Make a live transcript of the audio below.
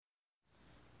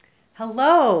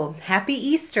Hello, happy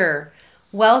Easter.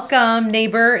 Welcome,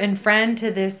 neighbor and friend,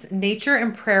 to this nature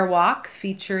and prayer walk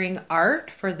featuring art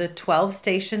for the 12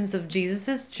 stations of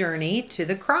Jesus' journey to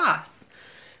the cross.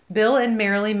 Bill and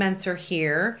Marilee Mentz are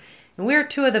here, and we're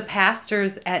two of the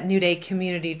pastors at New Day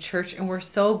Community Church, and we're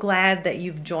so glad that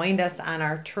you've joined us on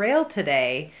our trail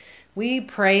today. We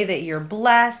pray that you're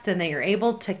blessed and that you're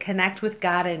able to connect with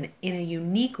God in a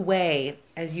unique way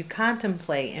as you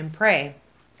contemplate and pray.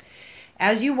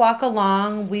 As you walk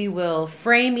along, we will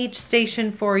frame each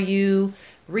station for you,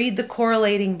 read the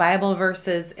correlating Bible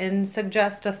verses, and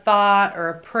suggest a thought or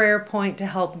a prayer point to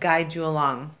help guide you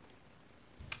along.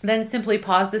 Then simply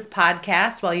pause this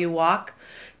podcast while you walk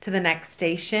to the next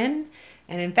station.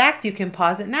 And in fact, you can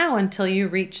pause it now until you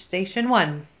reach station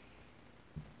 1.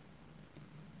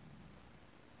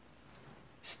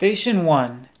 Station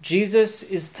 1. Jesus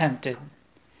is tempted.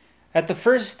 At the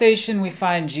first station we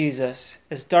find Jesus,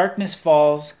 as darkness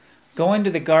falls, going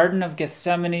to the Garden of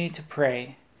Gethsemane to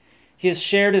pray. He has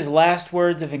shared his last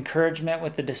words of encouragement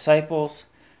with the disciples.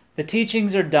 The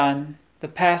teachings are done. The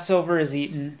Passover is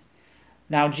eaten.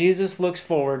 Now Jesus looks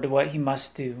forward to what he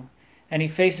must do, and he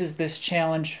faces this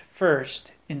challenge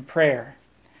first in prayer.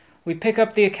 We pick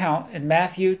up the account in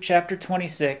Matthew chapter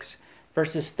 26,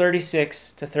 verses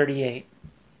 36 to 38.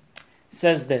 It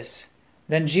says this,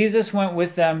 "Then Jesus went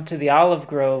with them to the olive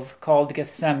grove called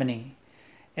Gethsemane,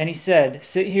 and he said,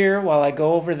 'Sit here while I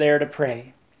go over there to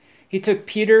pray.' He took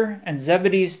Peter and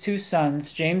Zebedee's 2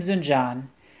 sons, James and John,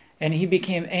 and he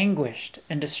became anguished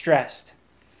and distressed.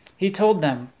 He told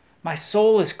them, 'My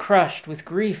soul is crushed with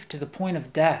grief to the point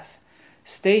of death.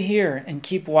 Stay here and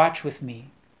keep watch with me.'"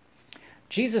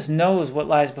 Jesus knows what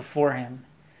lies before him.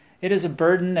 It is a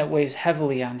burden that weighs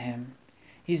heavily on him.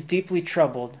 He's deeply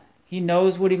troubled. He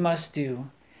knows what he must do,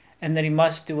 and that he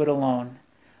must do it alone.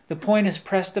 The point is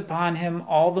pressed upon him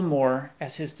all the more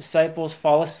as his disciples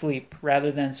fall asleep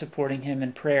rather than supporting him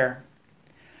in prayer.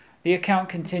 The account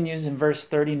continues in verse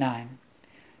 39.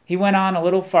 He went on a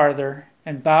little farther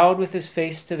and bowed with his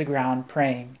face to the ground,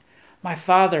 praying, "My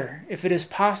Father, if it is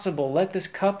possible, let this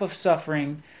cup of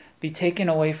suffering be taken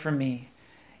away from me.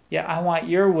 Yet I want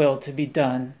your will to be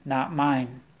done, not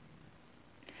mine."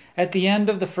 At the end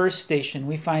of the first station,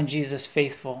 we find Jesus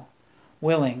faithful,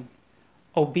 willing,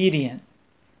 obedient,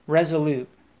 resolute.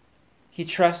 He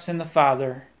trusts in the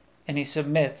Father, and he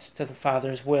submits to the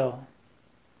Father's will.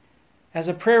 As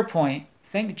a prayer point,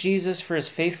 thank Jesus for his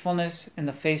faithfulness in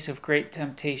the face of great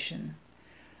temptation.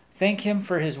 Thank him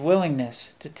for his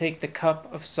willingness to take the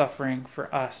cup of suffering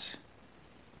for us.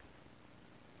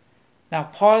 Now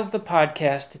pause the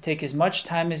podcast to take as much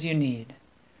time as you need.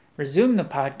 Resume the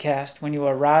podcast when you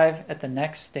arrive at the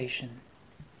next station.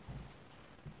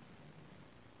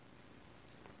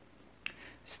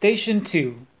 Station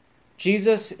 2.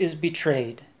 Jesus is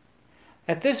betrayed.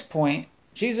 At this point,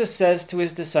 Jesus says to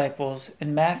his disciples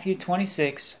in Matthew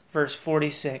 26, verse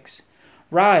 46,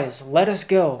 "Rise, let us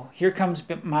go. Here comes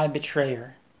my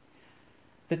betrayer."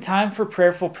 The time for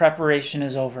prayerful preparation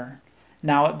is over.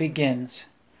 Now it begins.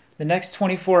 The next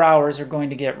 24 hours are going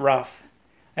to get rough.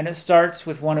 And it starts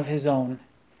with one of his own,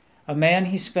 a man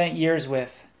he spent years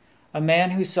with, a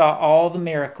man who saw all the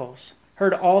miracles,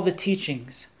 heard all the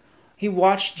teachings. He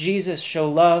watched Jesus show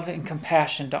love and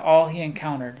compassion to all he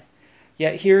encountered.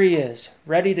 Yet here he is,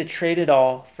 ready to trade it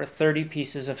all for 30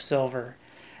 pieces of silver,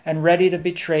 and ready to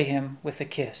betray him with a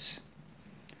kiss.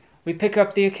 We pick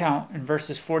up the account in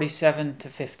verses 47 to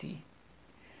 50.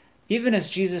 Even as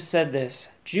Jesus said this,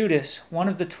 Judas, one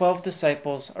of the 12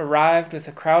 disciples, arrived with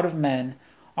a crowd of men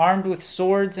armed with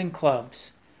swords and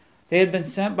clubs. They had been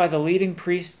sent by the leading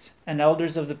priests and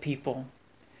elders of the people.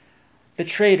 The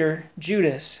traitor,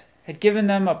 Judas, had given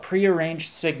them a prearranged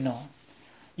signal.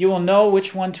 "You will know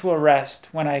which one to arrest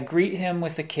when I greet him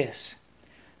with a kiss."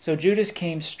 So Judas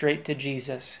came straight to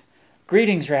Jesus.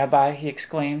 "Greetings, Rabbi," he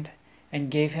exclaimed, and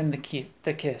gave him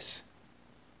the kiss.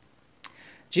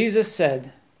 Jesus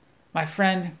said, "My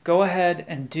friend, go ahead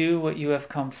and do what you have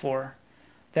come for."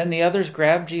 Then the others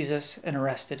grabbed Jesus and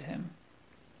arrested him.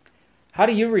 How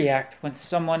do you react when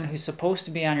someone who's supposed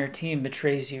to be on your team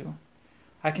betrays you?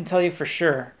 I can tell you for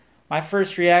sure, my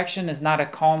first reaction is not a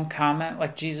calm comment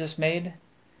like Jesus made.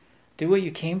 Do what you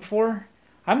came for?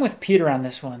 I'm with Peter on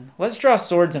this one. Let's draw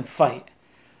swords and fight.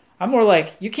 I'm more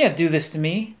like, "You can't do this to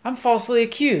me. I'm falsely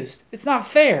accused. It's not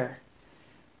fair."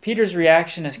 Peter's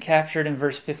reaction is captured in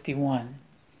verse 51.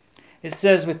 It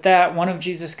says, "With that, one of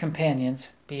Jesus' companions,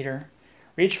 Peter,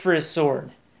 reached for his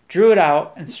sword, drew it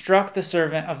out, and struck the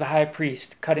servant of the high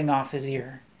priest, cutting off his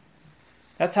ear."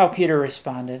 That's how Peter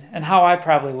responded, and how I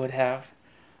probably would have.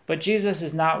 But Jesus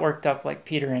is not worked up like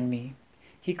Peter and me.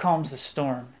 He calms the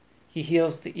storm. He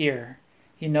heals the ear.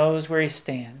 He knows where he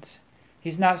stands.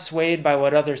 He's not swayed by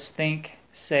what others think,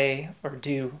 say, or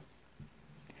do.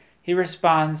 He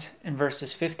responds in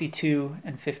verses 52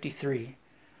 and 53.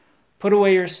 "Put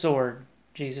away your sword,"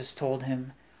 Jesus told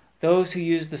him. "Those who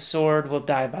use the sword will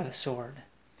die by the sword.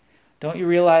 Don't you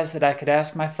realize that I could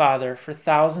ask my Father for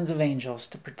thousands of angels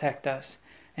to protect us,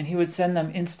 and he would send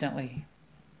them instantly?"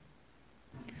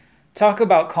 Talk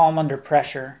about calm under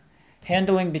pressure,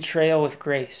 handling betrayal with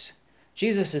grace.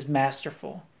 Jesus is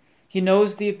masterful. He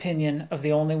knows the opinion of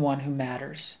the only one who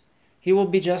matters. He will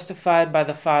be justified by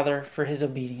the Father for his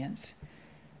obedience.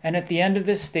 And at the end of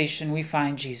this station, we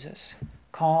find Jesus,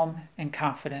 calm and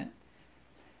confident,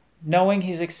 knowing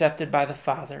he's accepted by the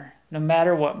Father, no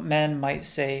matter what men might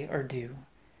say or do.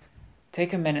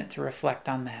 Take a minute to reflect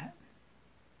on that.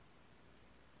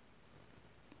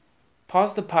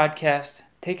 Pause the podcast,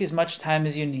 take as much time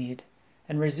as you need,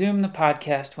 and resume the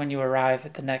podcast when you arrive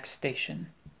at the next station.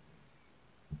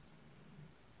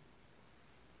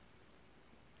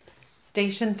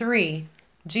 Station 3,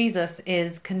 Jesus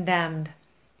is condemned.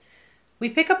 We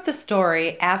pick up the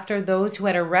story after those who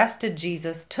had arrested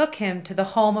Jesus took him to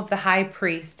the home of the high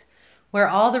priest, where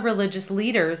all the religious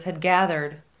leaders had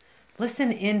gathered.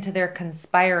 Listen in to their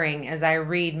conspiring as I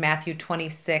read Matthew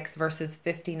 26, verses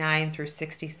 59 through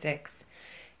 66.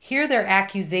 Hear their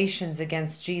accusations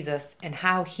against Jesus and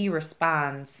how he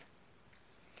responds.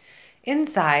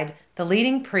 Inside, the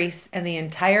leading priests and the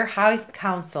entire high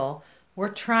council were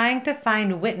trying to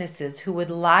find witnesses who would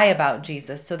lie about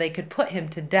Jesus so they could put him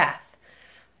to death.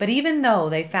 But even though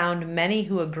they found many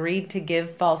who agreed to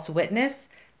give false witness,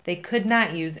 they could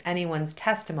not use anyone's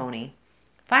testimony.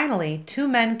 Finally, 2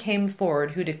 men came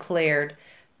forward who declared,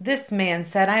 "This man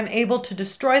said, 'I'm able to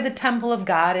destroy the temple of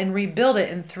God and rebuild it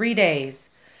in 3 days.'"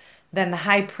 Then the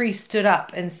high priest stood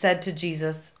up and said to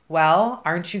Jesus, "Well,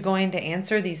 aren't you going to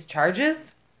answer these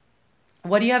charges?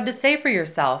 What do you have to say for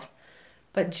yourself?"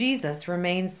 But Jesus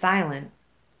remained silent.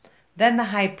 Then the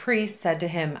high priest said to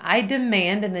him, "I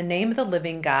demand in the name of the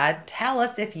living God, tell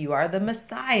us if you are the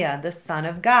Messiah, the Son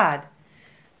of God."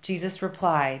 Jesus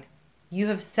replied, "You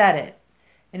have said it,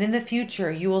 and in the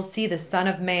future you will see the Son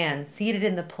of Man seated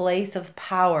in the place of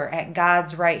power at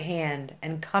God's right hand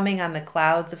and coming on the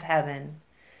clouds of heaven."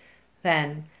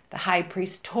 Then the high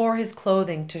priest tore his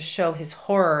clothing to show his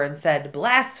horror and said,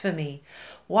 "Blasphemy!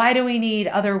 Why do we need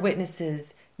other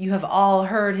witnesses? You have all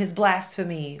heard his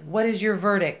blasphemy. What is your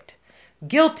verdict?"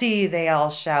 "Guilty," they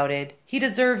all shouted. "He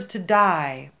deserves to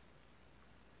die."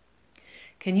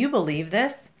 Can you believe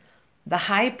this? The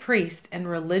high priest and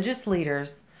religious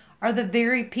leaders are the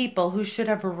very people who should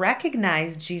have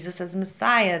recognized Jesus as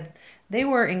Messiah. They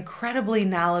were incredibly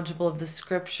knowledgeable of the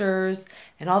scriptures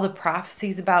and all the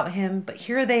prophecies about him, but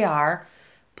here they are,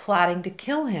 plotting to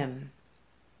kill him.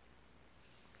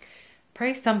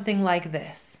 Pray something like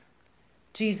this: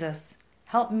 "Jesus,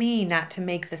 help me not to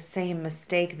make the same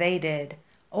mistake they did.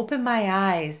 Open my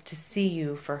eyes to see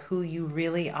you for who you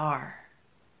really are."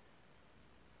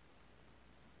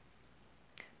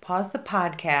 Pause the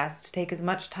podcast, take as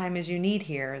much time as you need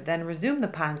here, then resume the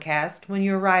podcast when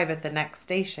you arrive at the next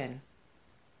station.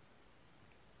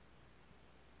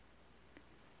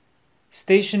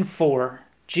 Station 4.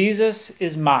 Jesus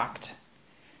is mocked.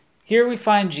 Here we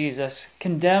find Jesus,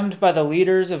 condemned by the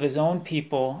leaders of his own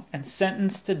people and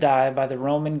sentenced to die by the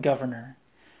Roman governor.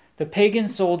 The pagan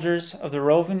soldiers of the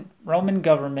Roman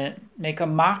government make a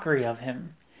mockery of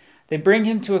him. They bring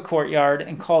him to a courtyard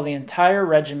and call the entire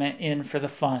regiment in for the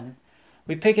fun.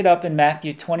 We pick it up in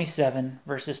Matthew 27,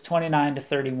 verses 29 to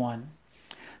 31.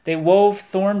 They wove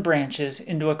thorn branches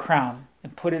into a crown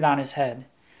and put it on his head,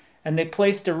 and they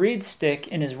placed a reed stick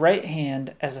in his right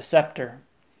hand as a scepter.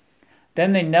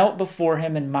 Then they knelt before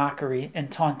him in mockery and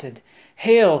taunted,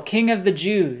 "Hail, King of the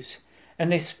Jews!"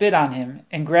 And they spit on him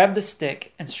and grabbed the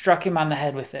stick and struck him on the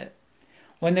head with it.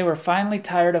 When they were finally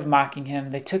tired of mocking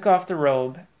him, they took off the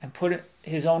robe and put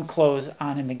his own clothes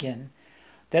on him again.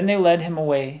 Then they led him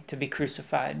away to be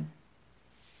crucified.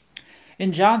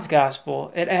 In John's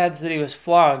Gospel, it adds that he was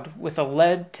flogged with a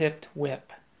lead-tipped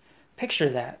whip. Picture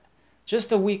that.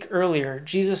 Just a week earlier,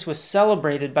 Jesus was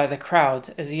celebrated by the crowds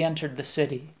as he entered the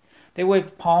city. They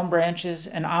waved palm branches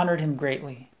and honored him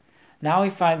greatly. Now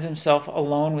he finds himself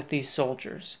alone with these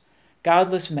soldiers,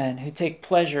 godless men who take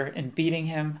pleasure in beating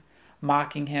him,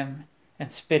 mocking him,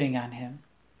 and spitting on him.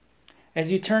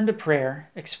 As you turn to prayer,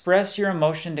 express your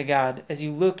emotion to God as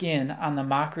you look in on the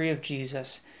mockery of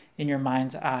Jesus in your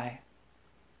mind's eye.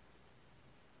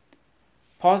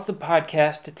 Pause the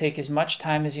podcast to take as much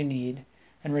time as you need,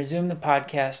 and resume the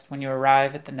podcast when you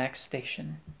arrive at the next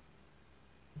station.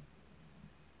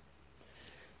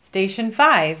 Station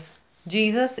 5.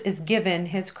 Jesus is given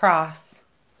his cross.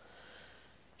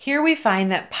 Here we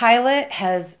find that Pilate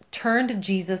has turned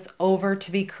Jesus over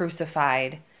to be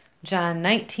crucified. John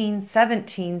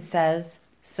 19:17 says,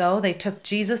 "So they took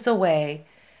Jesus away.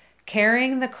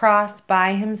 Carrying the cross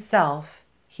by himself,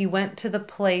 he went to the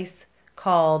place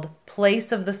called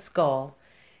Place of the Skull,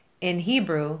 in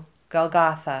Hebrew,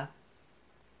 Golgotha."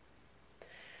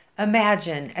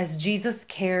 Imagine as Jesus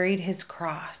carried his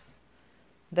cross,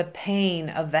 the pain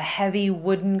of the heavy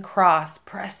wooden cross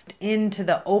pressed into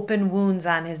the open wounds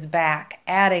on his back,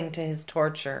 adding to his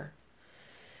torture.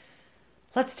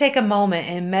 Let's take a moment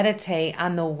and meditate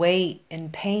on the weight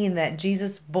and pain that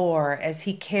Jesus bore as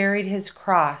he carried his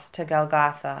cross to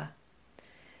Golgotha.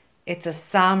 It's a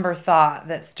somber thought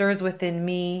that stirs within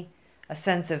me a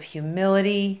sense of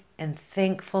humility and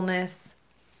thankfulness.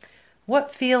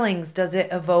 What feelings does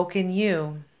it evoke in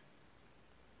you?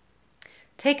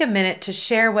 Take a minute to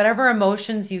share whatever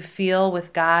emotions you feel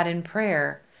with God in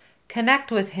prayer.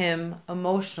 Connect with him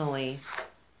emotionally.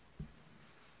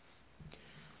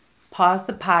 Pause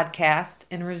the podcast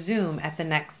and resume at the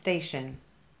next station.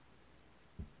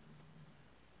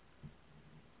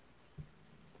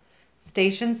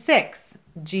 Station 6,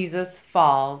 Jesus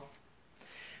falls.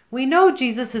 We know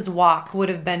Jesus' walk would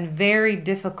have been very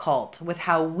difficult with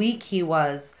how weak he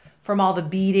was from all the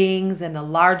beatings and the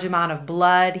large amount of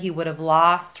blood he would have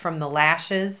lost from the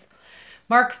lashes.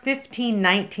 Mark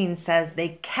 15:19 says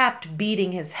they kept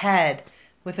beating his head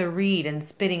with a reed and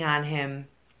spitting on him.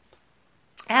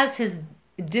 As his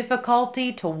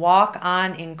difficulty to walk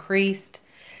on increased,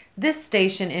 this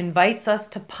station invites us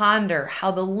to ponder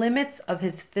how the limits of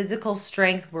his physical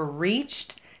strength were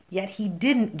reached, yet he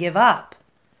didn't give up.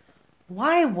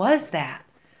 Why was that?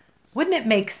 Wouldn't it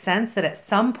make sense that at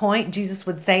some point Jesus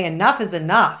would say, "Enough is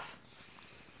enough"?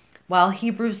 Well,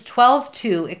 Hebrews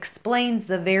 12:2 explains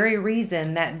the very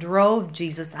reason that drove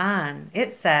Jesus on.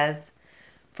 It says,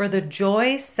 "For the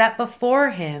joy set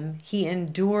before him, he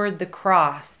endured the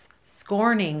cross,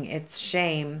 scorning its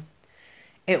shame."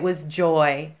 It was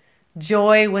joy.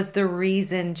 Joy was the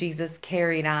reason Jesus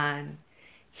carried on.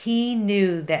 He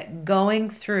knew that going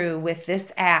through with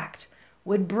this act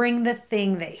would bring the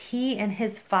thing that he and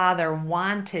his Father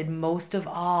wanted most of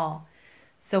all.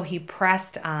 So he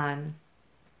pressed on.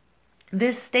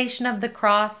 This station of the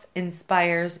cross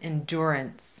inspires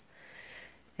endurance.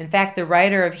 In fact, the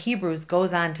writer of Hebrews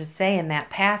goes on to say in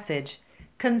that passage,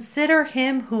 "Consider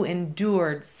him who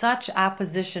endured such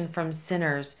opposition from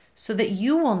sinners, so that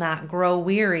you will not grow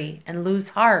weary and lose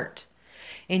heart.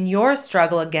 In your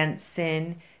struggle against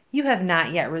sin, you have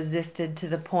not yet resisted to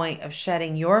the point of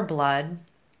shedding your blood."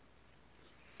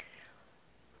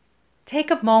 Take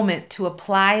a moment to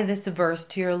apply this verse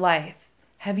to your life.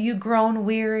 Have you grown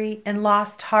weary and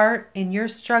lost heart in your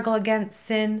struggle against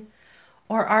sin?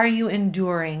 Or are you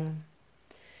enduring?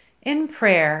 In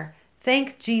prayer,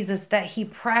 thank Jesus that he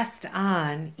pressed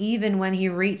on even when he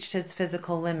reached his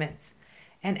physical limits,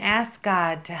 and ask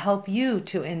God to help you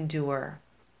to endure.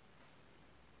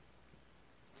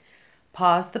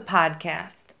 Pause the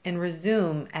podcast and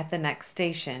resume at the next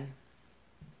station.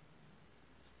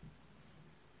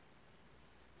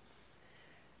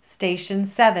 Station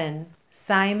 7,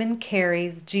 Simon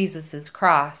carries Jesus'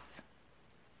 cross.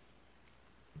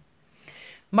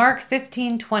 Mark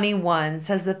 15:21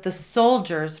 says that the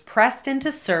soldiers pressed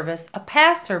into service a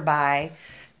passerby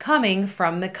coming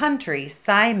from the country,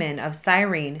 Simon of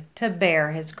Cyrene, to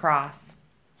bear his cross.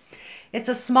 It's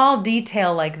a small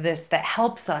detail like this that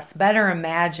helps us better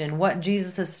imagine what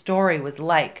Jesus' story was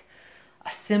like.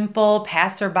 A simple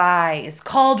passerby is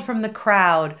called from the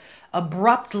crowd,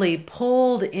 abruptly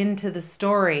pulled into the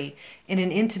story in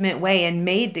an intimate way, and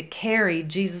made to carry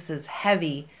Jesus'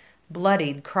 heavy,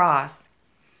 bloodied cross.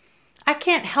 I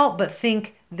can't help but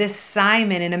think this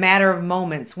Simon, in a matter of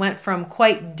moments, went from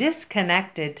quite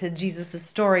disconnected to Jesus'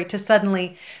 story to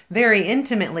suddenly very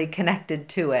intimately connected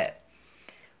to it.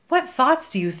 What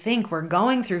thoughts do you think were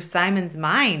going through Simon's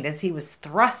mind as he was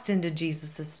thrust into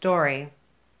Jesus' story?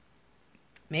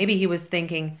 Maybe he was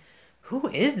thinking, who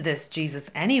is this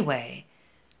Jesus anyway?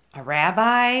 A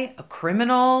rabbi? A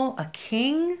criminal? A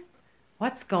king?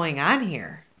 What's going on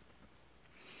here?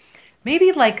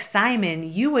 Maybe like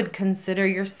Simon, you would consider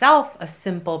yourself a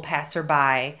simple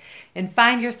passerby and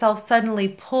find yourself suddenly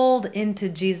pulled into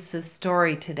Jesus'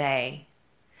 story today.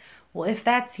 Well, if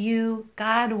that's you,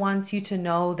 God wants you to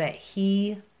know that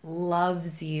he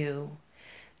loves you.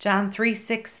 John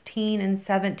 3:16 and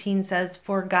 17 says,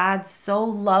 "For God so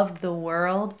loved the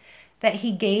world that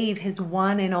he gave his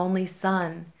one and only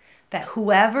Son, that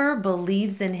whoever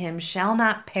believes in him shall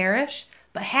not perish,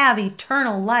 but have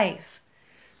eternal life.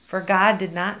 For God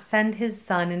did not send his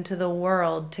Son into the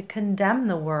world to condemn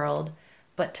the world,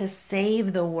 but to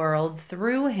save the world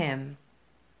through him.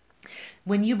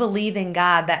 When you believe in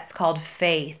God, that's called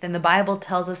faith. And the Bible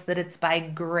tells us that it's by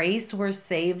grace we're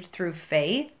saved through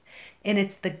faith. And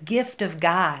it's the gift of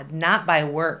God, not by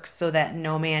works, so that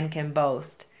no man can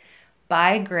boast.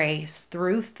 By grace,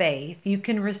 through faith, you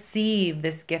can receive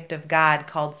this gift of God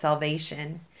called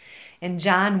salvation. And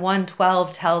John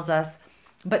 1:12 tells us,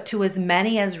 "But to as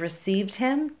many as received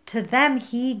him, to them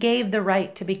he gave the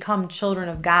right to become children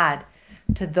of God,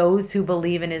 to those who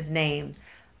believe in his name."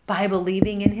 By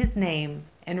believing in his name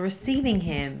and receiving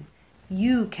him,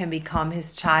 you can become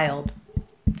his child.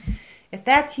 If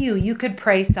that's you, you could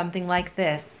pray something like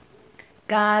this: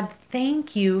 God,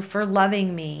 thank you for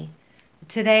loving me.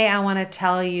 Today I want to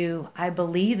tell you I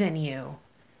believe in you.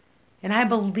 And I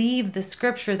believe the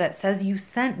scripture that says you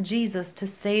sent Jesus to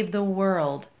save the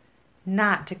world,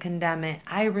 not to condemn it.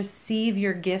 I receive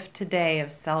your gift today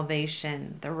of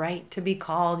salvation, the right to be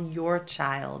called your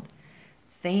child.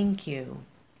 Thank you.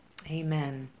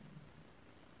 Amen.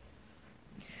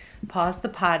 Pause the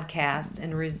podcast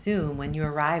and resume when you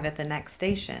arrive at the next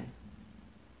station.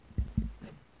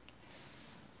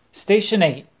 Station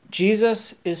 8.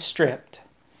 Jesus is stripped.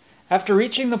 After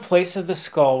reaching the place of the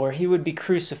skull where he would be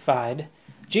crucified,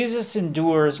 Jesus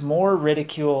endures more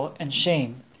ridicule and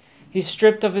shame. He's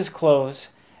stripped of his clothes,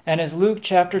 and as Luke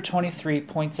chapter 23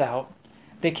 points out,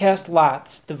 they cast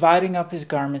lots, dividing up his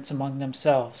garments among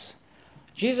themselves.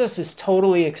 Jesus is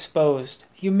totally exposed,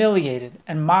 humiliated,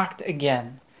 and mocked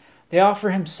again. They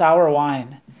offer him sour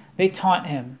wine. They taunt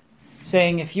him,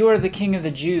 saying, "If you are the king of the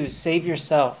Jews, save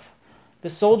yourself." The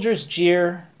soldiers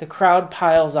jeer, the crowd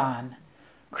piles on.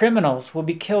 Criminals will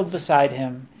be killed beside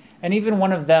him, and even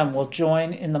one of them will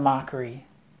join in the mockery.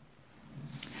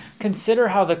 Consider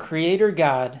how the Creator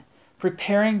God,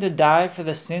 preparing to die for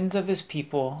the sins of his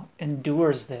people,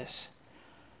 endures this.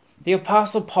 The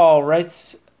Apostle Paul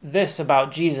writes this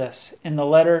about Jesus in the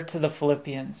letter to the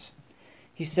Philippians.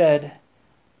 He said,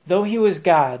 "Though he was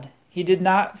God, he did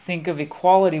not think of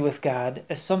equality with God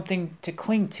as something to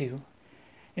cling to.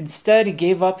 Instead, he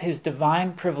gave up his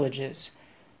divine privileges.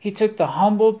 He took the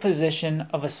humble position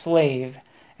of a slave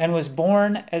and was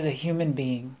born as a human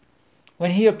being.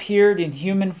 When he appeared in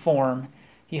human form,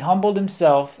 he humbled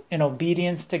himself in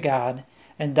obedience to God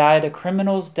and died a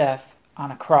criminal's death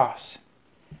on a cross."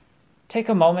 Take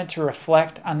a moment to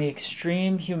reflect on the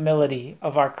extreme humility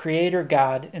of our Creator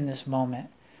God in this moment,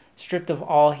 stripped of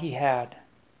all he had.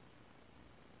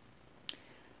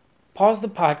 Pause the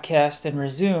podcast and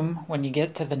resume when you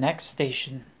get to the next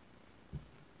station.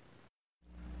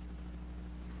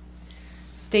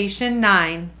 Station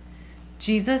 9.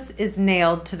 Jesus is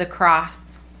nailed to the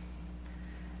cross.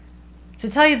 To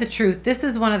tell you the truth, this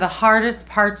is one of the hardest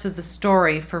parts of the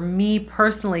story for me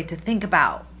personally to think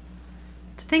about.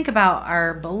 To think about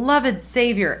our beloved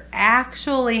Savior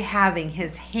actually having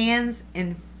his hands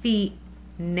and feet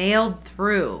nailed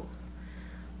through.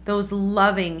 Those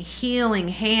loving, healing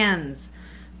hands,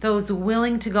 those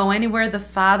willing to go anywhere the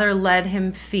Father led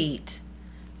him feet,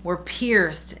 were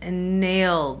pierced and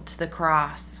nailed to the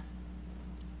cross.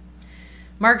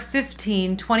 Mark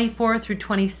 15:24 through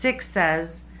 26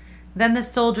 says, "Then the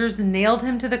soldiers nailed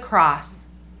him to the cross.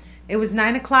 It was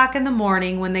 9 o'clock in the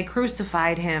morning when they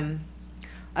crucified him.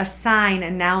 A sign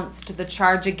announced the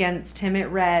charge against him. It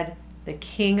read, 'The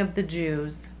King of the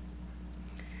Jews.'"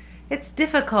 It's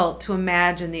difficult to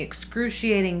imagine the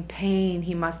excruciating pain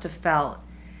he must have felt.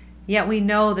 Yet we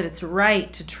know that it's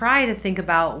right to try to think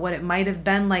about what it might have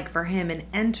been like for him and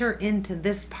enter into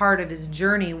this part of his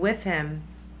journey with him.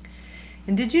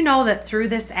 And did you know that through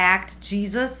this act,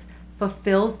 Jesus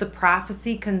fulfills the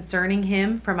prophecy concerning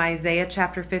him from Isaiah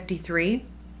chapter 53?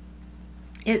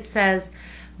 It says,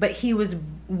 "But he was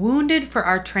wounded for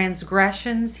our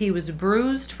transgressions, he was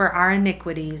bruised for our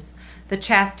iniquities. The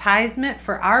chastisement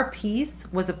for our peace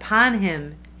was upon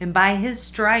him, and by his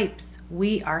stripes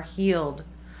we are healed.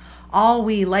 All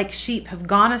we like sheep have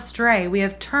gone astray. We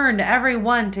have turned every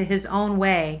one to his own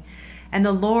way, and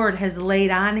the Lord has laid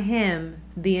on him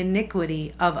the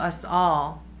iniquity of us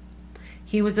all.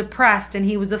 He was oppressed and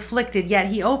he was afflicted, yet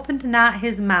he opened not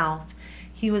his mouth.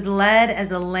 He was led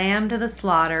as a lamb to the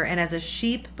slaughter, and as a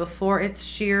sheep before its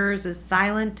shearers is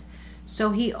silent,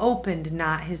 so he opened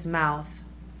not his mouth."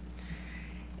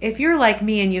 If you're like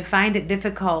me and you find it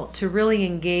difficult to really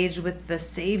engage with the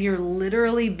Savior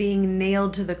literally being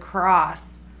nailed to the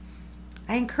cross,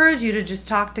 I encourage you to just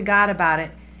talk to God about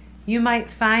it. You might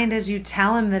find as you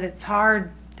tell him that it's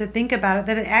hard to think about it,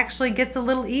 that it actually gets a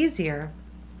little easier.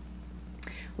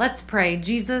 Let's pray.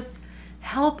 Jesus,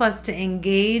 help us to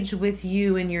engage with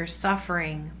you in your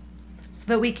suffering. so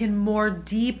that we can more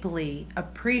deeply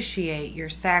appreciate your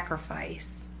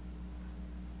sacrifice.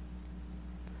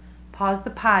 Pause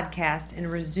the podcast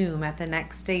and resume at the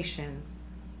next station.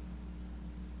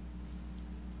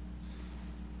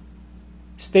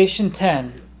 Station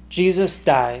 10. Jesus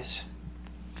dies.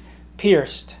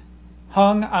 Pierced,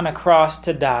 hung on a cross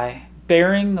to die,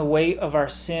 bearing the weight of our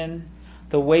sin,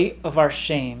 the weight of our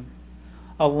shame,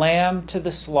 a lamb to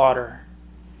the slaughter.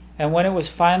 And when it was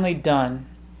finally done,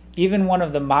 even one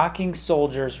of the mocking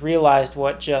soldiers realized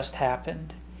what just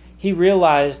happened. He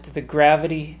realized the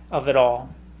gravity of it all.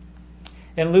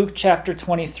 In Luke chapter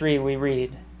 23 we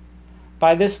read,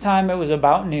 "By this time it was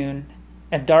about noon,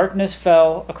 and darkness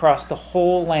fell across the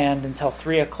whole land until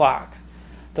 3:00.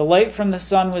 The light from the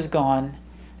sun was gone,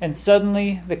 and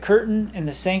suddenly the curtain in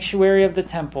the sanctuary of the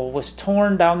temple was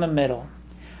torn down the middle.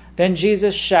 Then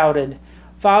Jesus shouted,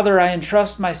 'Father, I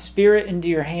entrust my spirit into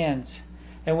your hands.'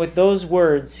 And with those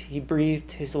words he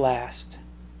breathed his last."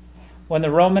 When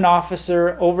the Roman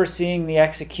officer overseeing the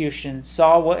execution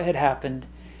saw what had happened,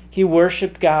 he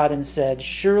worshipped God and said,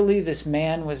 "Surely this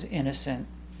man was innocent."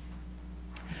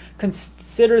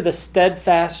 Consider the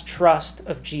steadfast trust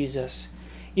of Jesus.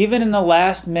 Even in the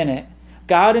last minute,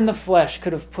 God in the flesh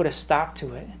could have put a stop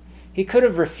to it. He could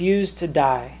have refused to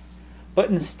die,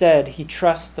 but instead he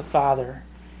trusts the Father,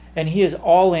 and he is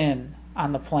all in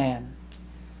on the plan.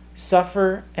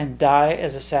 Suffer and die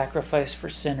as a sacrifice for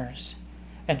sinners,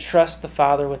 and trust the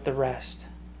Father with the rest.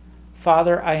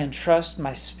 Father, I entrust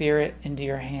my spirit into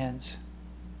your hands.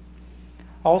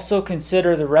 Also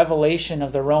consider the revelation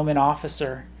of the Roman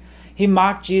officer. He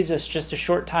mocked Jesus just a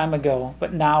short time ago,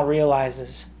 but now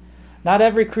realizes, not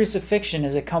every crucifixion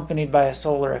is accompanied by a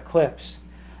solar eclipse.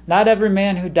 Not every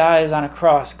man who dies on a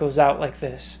cross goes out like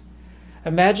this.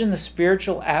 Imagine the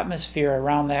spiritual atmosphere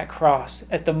around that cross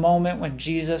at the moment when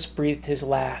Jesus breathed his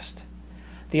last.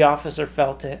 The officer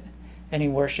felt it, and he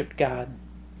worshiped God.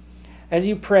 As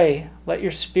you pray, let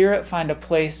your spirit find a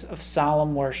place of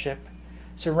solemn worship,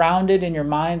 surrounded in your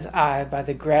mind's eye by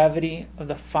the gravity of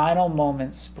the final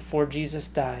moments before Jesus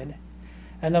died,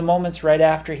 and the moments right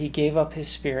after he gave up his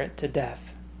spirit to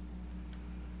death.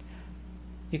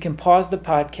 You can pause the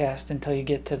podcast until you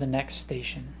get to the next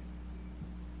station.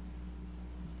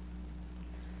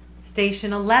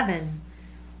 Station 11.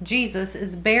 Jesus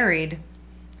is buried.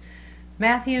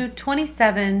 Matthew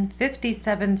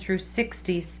 27:57 through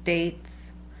 60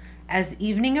 states, "As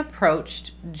evening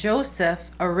approached, Joseph,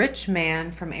 a rich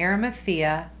man from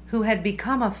Arimathea, who had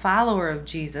become a follower of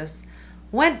Jesus,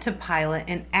 went to Pilate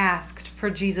and asked for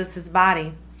Jesus'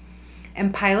 body.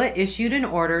 And Pilate issued an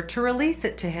order to release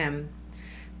it to him.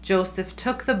 Joseph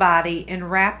took the body and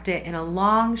wrapped it in a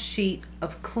long sheet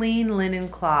of clean linen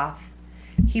cloth.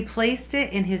 He placed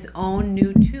it in his own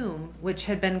new tomb, which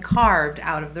had been carved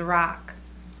out of the rock.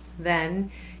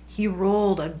 Then he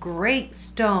rolled a great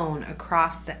stone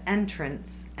across the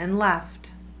entrance and left."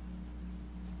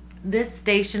 This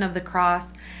station of the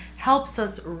cross helps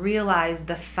us realize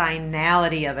the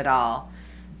finality of it all.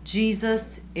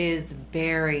 Jesus is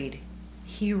buried.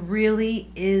 He really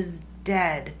is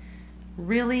dead,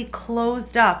 really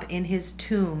closed up in his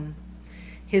tomb.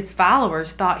 His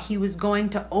followers thought he was going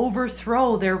to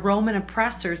overthrow their Roman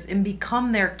oppressors and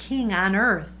become their king on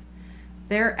earth.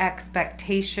 Their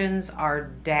expectations are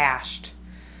dashed.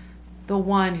 The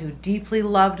one who deeply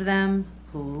loved them,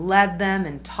 who led them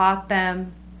and taught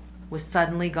them, was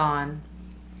suddenly gone.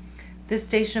 This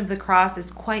station of the cross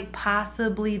is quite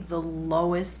possibly the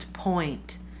lowest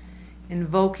point,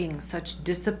 invoking such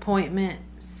disappointment,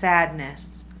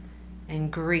 sadness,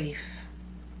 and grief.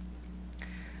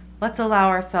 Let's allow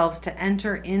ourselves to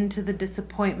enter into the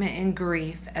disappointment and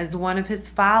grief as one of his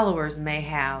followers may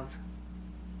have.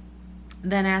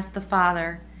 Then ask the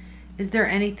Father, "Is there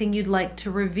anything you'd like to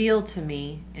reveal to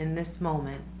me in this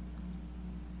moment?"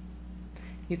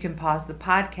 You can pause the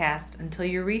podcast until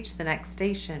you reach the next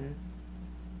station.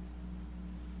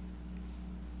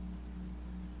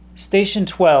 Station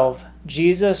 12.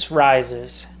 Jesus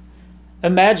rises.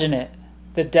 Imagine it,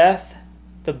 the death,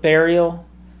 the burial,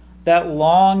 that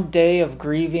long day of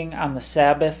grieving on the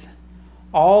Sabbath.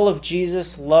 All of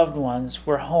Jesus' loved ones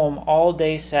were home all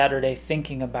day Saturday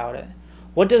thinking about it.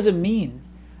 What does it mean?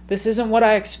 This isn't what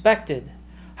I expected.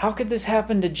 How could this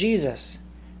happen to Jesus?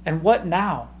 And what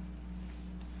now?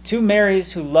 Two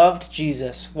Marys who loved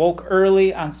Jesus woke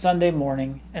early on Sunday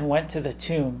morning and went to the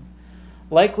tomb,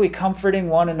 likely comforting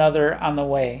one another on the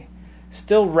way,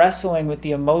 still wrestling with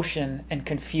the emotion and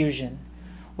confusion.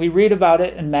 We read about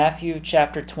it in Matthew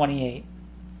chapter 28.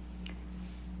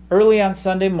 Early on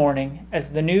Sunday morning,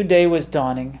 as the new day was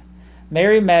dawning,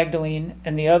 Mary Magdalene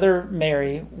and the other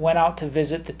Mary went out to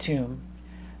visit the tomb.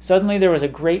 Suddenly there was a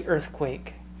great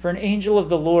earthquake, for an angel of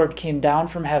the Lord came down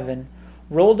from heaven,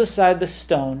 rolled aside the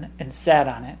stone, and sat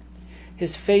on it.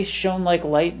 His face shone like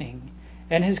lightning,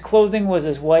 and his clothing was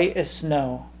as white as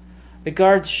snow. The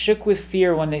guards shook with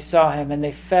fear when they saw him, and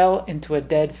they fell into a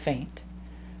dead faint.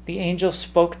 The angel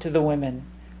spoke to the women.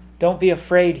 "Don't be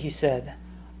afraid," he said.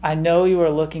 "I know you are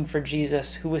looking for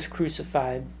Jesus, who was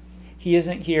crucified. He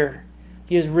isn't here.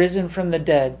 He is risen from the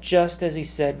dead, just as he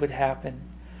said would happen.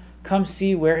 Come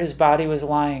see where his body was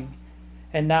lying.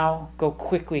 And now go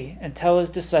quickly and tell his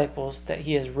disciples that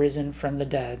he has risen from the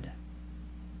dead."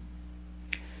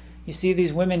 You see,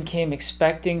 these women came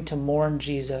expecting to mourn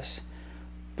Jesus.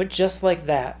 But just like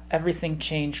that, everything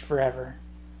changed forever.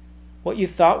 What you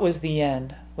thought was the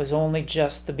end was only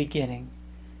just the beginning.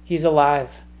 He's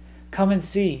alive. Come and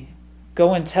see.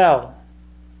 Go and tell.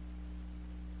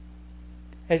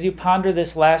 As you ponder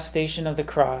this last station of the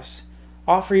cross,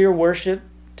 offer your worship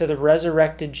to the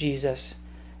resurrected Jesus.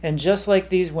 And just like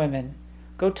these women,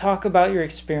 go talk about your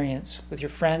experience with your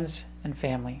friends and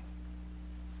family.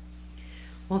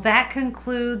 Well, that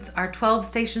concludes our 12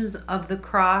 Stations of the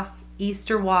Cross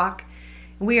Easter walk.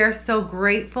 We are so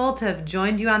grateful to have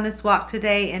joined you on this walk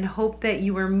today and hope that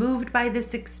you were moved by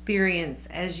this experience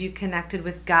as you connected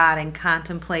with God and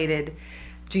contemplated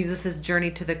Jesus'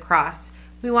 journey to the cross.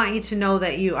 We want you to know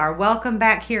that you are welcome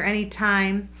back here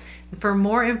anytime. For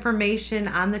more information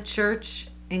on the church,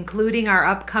 including our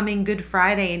upcoming Good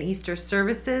Friday and Easter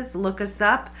services, look us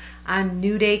up on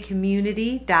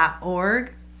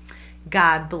newdaycommunity.org.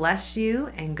 God bless you,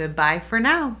 and goodbye for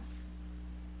now.